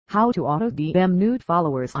How to auto-DM new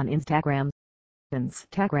followers on Instagram.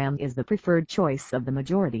 Instagram is the preferred choice of the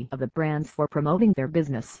majority of the brands for promoting their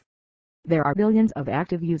business. There are billions of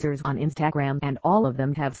active users on Instagram and all of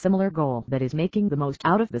them have similar goal, that is making the most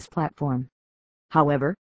out of this platform.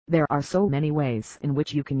 However, there are so many ways in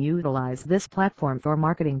which you can utilize this platform for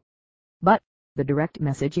marketing. But, the direct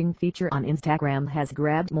messaging feature on Instagram has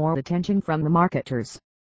grabbed more attention from the marketers.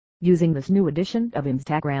 Using this new edition of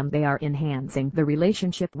Instagram, they are enhancing the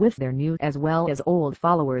relationship with their new as well as old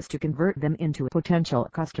followers to convert them into potential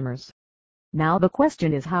customers. Now the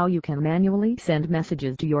question is how you can manually send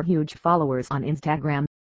messages to your huge followers on Instagram.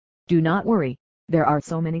 Do not worry, there are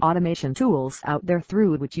so many automation tools out there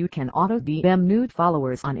through which you can auto-DM new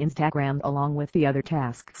followers on Instagram along with the other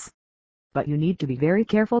tasks. But you need to be very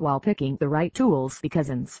careful while picking the right tools because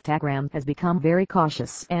Instagram has become very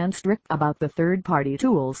cautious and strict about the third-party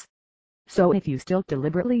tools. So if you still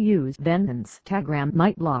deliberately use then Instagram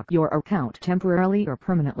might block your account temporarily or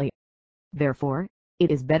permanently. Therefore,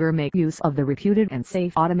 it is better make use of the reputed and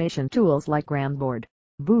safe automation tools like Gramboard,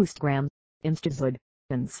 Boostgram, Instazood,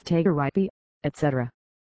 Instagram, etc.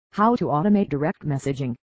 How to automate direct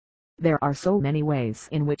messaging. There are so many ways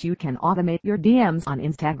in which you can automate your DMs on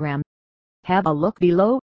Instagram. Have a look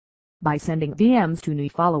below. By sending DMs to new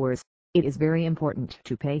followers, it is very important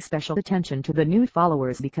to pay special attention to the new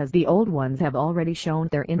followers because the old ones have already shown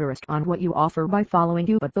their interest on what you offer by following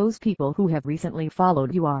you, but those people who have recently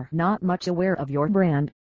followed you are not much aware of your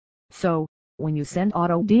brand. So, when you send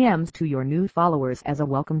auto DMs to your new followers as a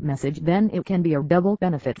welcome message, then it can be a double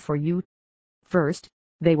benefit for you. First,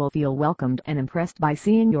 they will feel welcomed and impressed by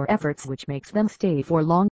seeing your efforts, which makes them stay for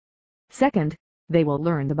long. Second, they will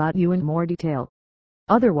learn about you in more detail.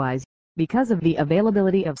 Otherwise, because of the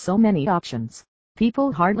availability of so many options,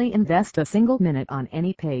 people hardly invest a single minute on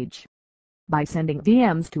any page. By sending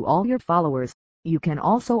DMs to all your followers, you can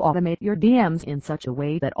also automate your DMs in such a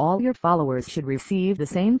way that all your followers should receive the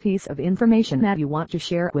same piece of information that you want to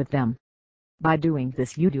share with them. By doing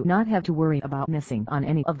this, you do not have to worry about missing on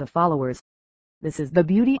any of the followers. This is the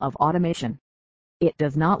beauty of automation. It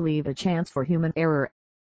does not leave a chance for human error.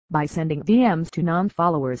 By sending DMs to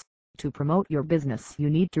non-followers, to promote your business, you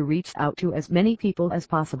need to reach out to as many people as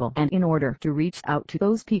possible, and in order to reach out to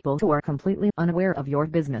those people who are completely unaware of your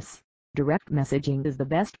business, direct messaging is the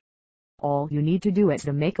best. All you need to do is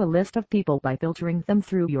to make a list of people by filtering them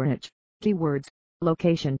through your niche, keywords,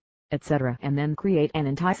 location, etc., and then create an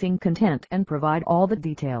enticing content and provide all the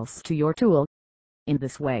details to your tool. In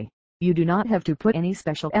this way, you do not have to put any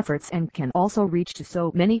special efforts and can also reach to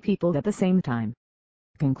so many people at the same time.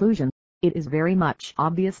 Conclusion. It is very much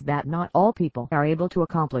obvious that not all people are able to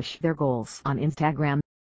accomplish their goals on Instagram.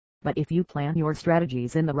 But if you plan your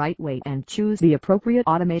strategies in the right way and choose the appropriate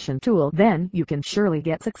automation tool, then you can surely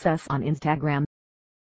get success on Instagram.